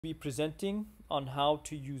Be presenting on how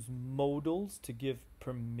to use modals to give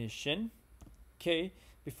permission. Okay,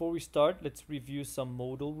 before we start, let's review some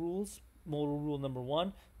modal rules. Modal rule number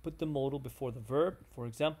 1, put the modal before the verb. For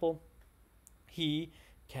example, he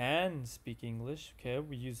can speak English. Okay,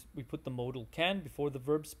 we put the modal can before the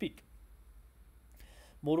verb speak.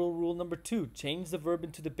 Modal rule number 2, change the verb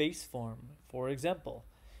into the base form. For example,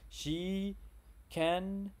 she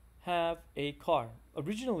can have a car.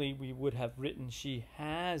 Originally, we would have written she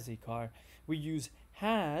has a car. We use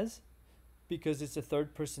has because it's a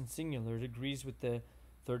third person singular. It agrees with the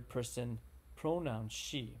third person pronoun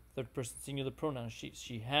she. Third person singular pronoun she.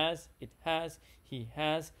 She has, it has, he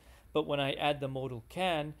has. But when I add the modal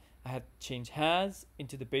can, I have to change has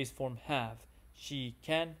into the base form have. She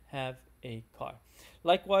can have a car.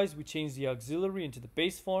 Likewise, we change the auxiliary into the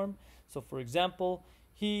base form. So for example,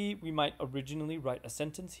 we might originally write a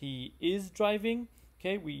sentence, he is driving.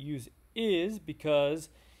 Okay, we use is because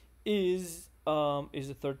is a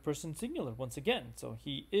third person singular once again. So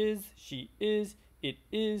he is, she is, it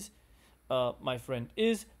is, my friend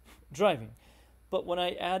is driving. But when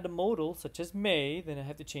I add a modal such as may, then I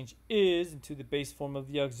have to change is into the base form of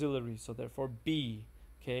the auxiliary. So therefore be.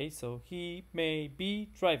 Okay, so he may be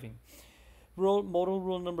driving. Modal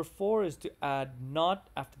rule number 4 is to add not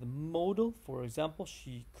after the modal. For example,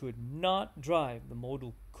 she could not drive. The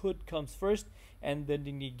modal could comes first and then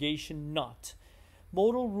the negation not.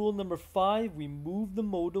 Modal rule number 5, we move the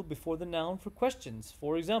modal before the noun for questions.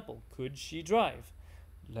 For example, could she drive?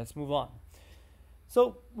 Let's move on.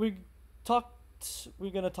 So we're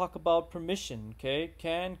going to talk about permission, okay?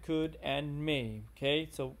 Can, could, and may, okay?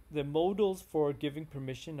 So the modals for giving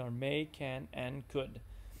permission are may, can, and could,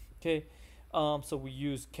 okay? So we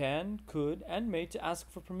use can, could, and may to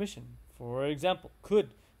ask for permission. For example, could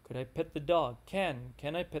I pet the dog? Can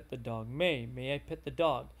I pet the dog? May I pet the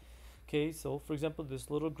dog? Okay, so for example, this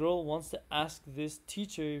little girl wants to ask this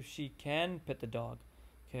teacher if she can pet the dog.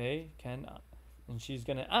 Okay, and she's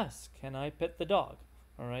gonna ask, can I pet the dog?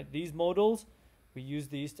 All right, these modals, we use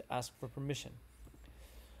these to ask for permission.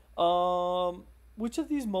 Which of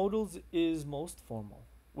these modals is most formal?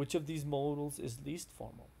 Which of these modals is least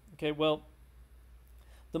formal? Okay, well,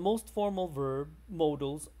 the most formal verb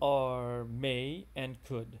modals are may and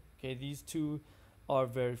could. Okay, these two are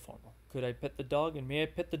very formal. Could I pet the dog and may I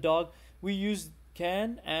pet the dog? We use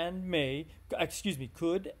can and may,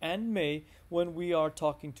 could and may when we are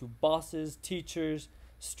talking to bosses, teachers,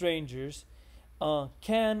 strangers.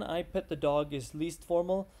 Can I pet the dog is least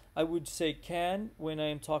formal. I would say can when I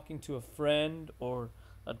am talking to a friend or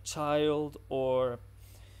a child or,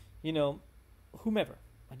 whomever.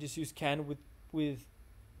 I just use can with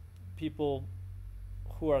people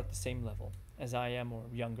who are at the same level as I am or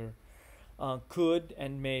younger. Could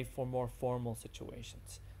and may for more formal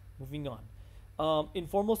situations. Moving on. In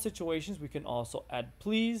formal situations, we can also add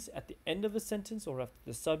please at the end of a sentence or after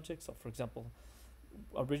the subject. So for example,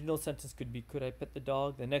 original sentence could be could I pet the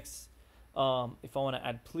dog? The next, if I want to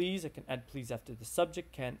add please, I can add please after the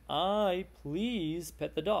subject. Can I please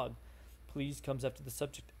pet the dog? Please comes after the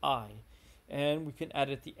subject I. And we can add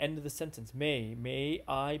it at the end of the sentence. May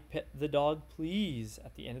I pet the dog, please,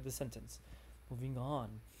 at the end of the sentence. Moving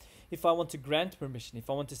on. If I want to grant permission, if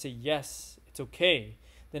I want to say yes, it's okay,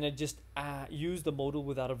 then I just use the modal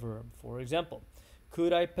without a verb. For example,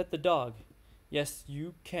 could I pet the dog? Yes,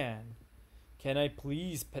 you can. Can I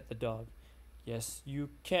please pet the dog? Yes, you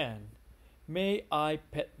can. May I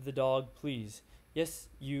pet the dog, please? Yes,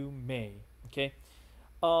 you may. Okay.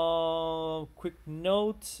 Quick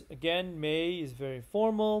note, again, may is very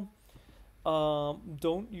formal.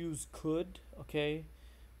 Don't use could, okay?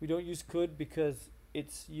 We don't use could because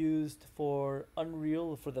it's used for unreal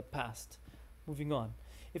or for the past. Moving on.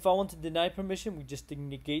 If I want to deny permission, we just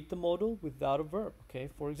negate the modal without a verb, okay?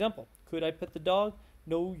 For example, could I pet the dog?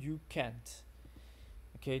 No, you can't.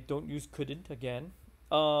 Okay, don't use couldn't again.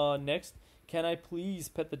 Next, can I please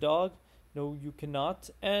pet the dog? No, you cannot.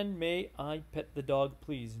 And may I pet the dog,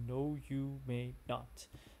 please? No, you may not.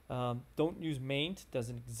 Don't use mayn't,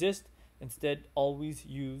 doesn't exist. Instead, always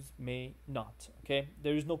use may not. Okay,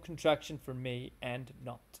 there is no contraction for may and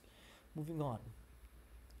not. Moving on.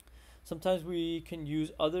 Sometimes we can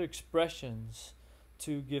use other expressions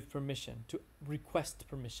to give permission, to request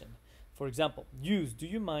permission. For example, use do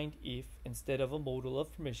you mind if instead of a modal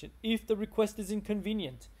of permission if the request is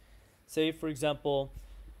inconvenient. Say, for example,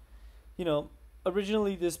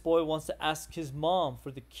 originally this boy wants to ask his mom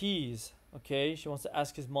for the keys. Okay, she wants to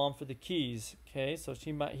ask his mom for the keys. Okay, so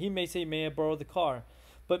he may say, may I borrow the car?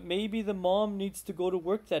 But maybe the mom needs to go to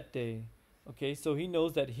work that day. Okay, so he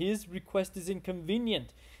knows that his request is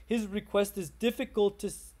inconvenient. His request is difficult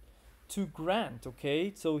to grant,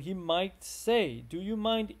 okay? So he might say, do you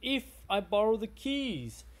mind if I borrow the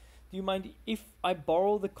keys? Do you mind if I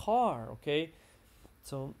borrow the car, okay?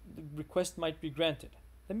 So the request might be granted.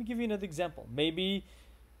 Let me give you another example. Maybe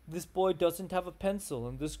this boy doesn't have a pencil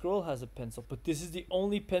and this girl has a pencil, but this is the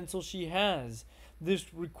only pencil she has.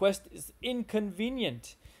 This request is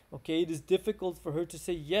inconvenient, okay? It is difficult for her to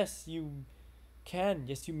say, yes, you can,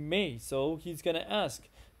 yes, you may. So he's going to ask,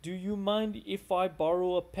 do you mind if I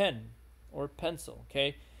borrow a pen or a pencil,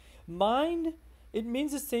 okay? Mind, it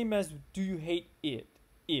means the same as do you hate it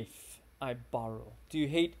if I borrow? Do you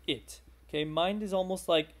hate it? Okay, mind is almost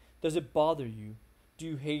like, does it bother you? Do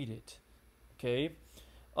you hate it? Okay,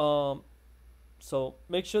 so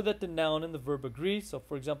make sure that the noun and the verb agree. So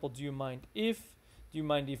for example, do you mind if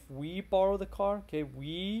we borrow the car? Okay,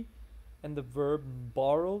 we and the verb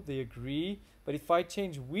borrow, they agree. But if I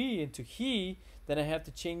change we into he, then I have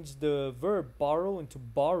to change the verb borrow into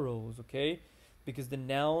borrows, okay? Because the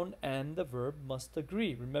noun and the verb must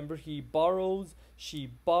agree. Remember, he borrows, she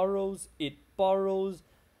borrows, it borrows,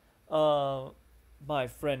 my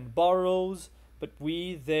friend borrows, but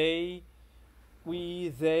we, they,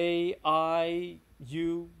 I,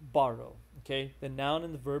 you borrow. Okay, the noun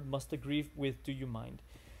and the verb must agree with do you mind.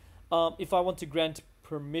 If I want to grant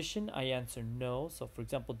permission, I answer no. So for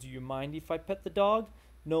example, do you mind if I pet the dog?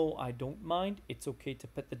 No, I don't mind. It's okay to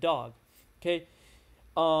pet the dog. Okay,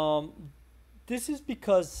 this is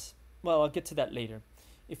because, well, I'll get to that later.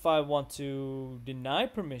 If I want to deny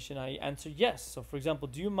permission, I answer yes. So for example,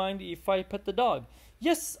 do you mind if I pet the dog?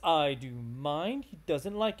 Yes, I do mind. He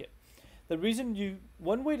doesn't like it. The reason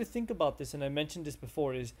one way to think about this, and I mentioned this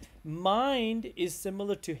before, is mind is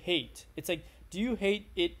similar to hate. It's like, do you hate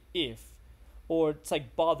it if? Or it's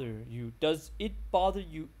like bother you. Does it bother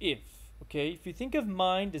you if? Okay, if you think of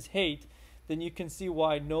mind as hate, then you can see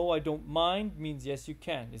why no, I don't mind means yes, you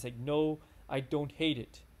can. It's like no, I don't hate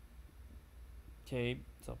it. Okay,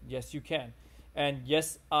 so yes, you can. And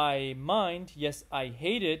yes, I mind, yes, I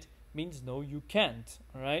hate it means no, you can't.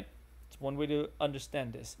 All right, it's one way to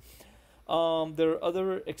understand this. There are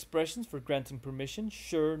other expressions for granting permission.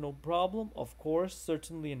 Sure, no problem, of course,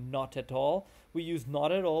 certainly, and not at all. We use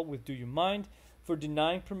not at all with do you mind. For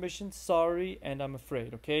denying permission, sorry, and I'm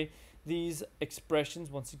afraid, okay? These expressions,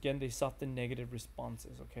 once again, they soften negative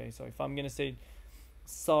responses, okay? So if I'm going to say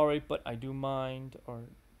sorry, but I do mind, or,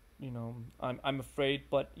 you know, I'm afraid,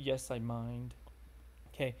 but yes, I mind,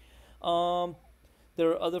 okay? There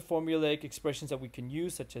are other formulaic expressions that we can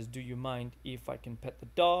use, such as do you mind if I can pet the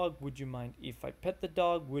dog? Would you mind if I pet the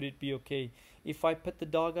dog? Would it be okay if I pet the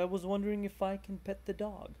dog? I was wondering if I can pet the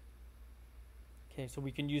dog. Okay, so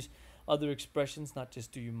we can use other expressions, not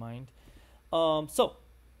just do you mind. So,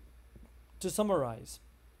 to summarize,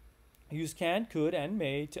 use can, could, and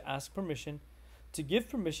may to ask permission. To give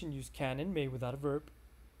permission, use can and may without a verb.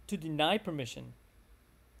 To deny permission,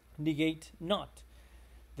 negate not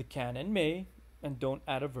the can and may, and don't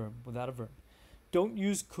add a verb without a verb. Don't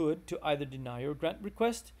use could to either deny or grant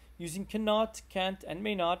request. Using cannot, can't, and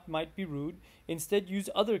may not might be rude. Instead, use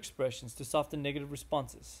other expressions to soften negative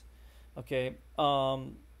responses. Okay,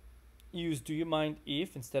 use do you mind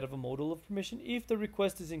if instead of a modal of permission if the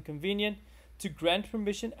request is inconvenient. To grant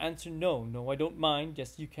permission, answer no. No, I don't mind.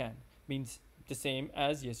 Yes, you can. Means the same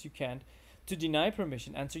as yes, you can. To deny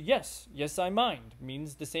permission, answer yes. Yes, I mind.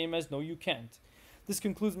 Means the same as no, you can't. This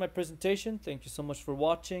concludes my presentation. Thank you so much for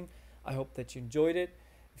watching. I hope that you enjoyed it.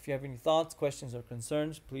 If you have any thoughts, questions, or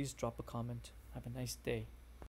concerns, please drop a comment. Have a nice day.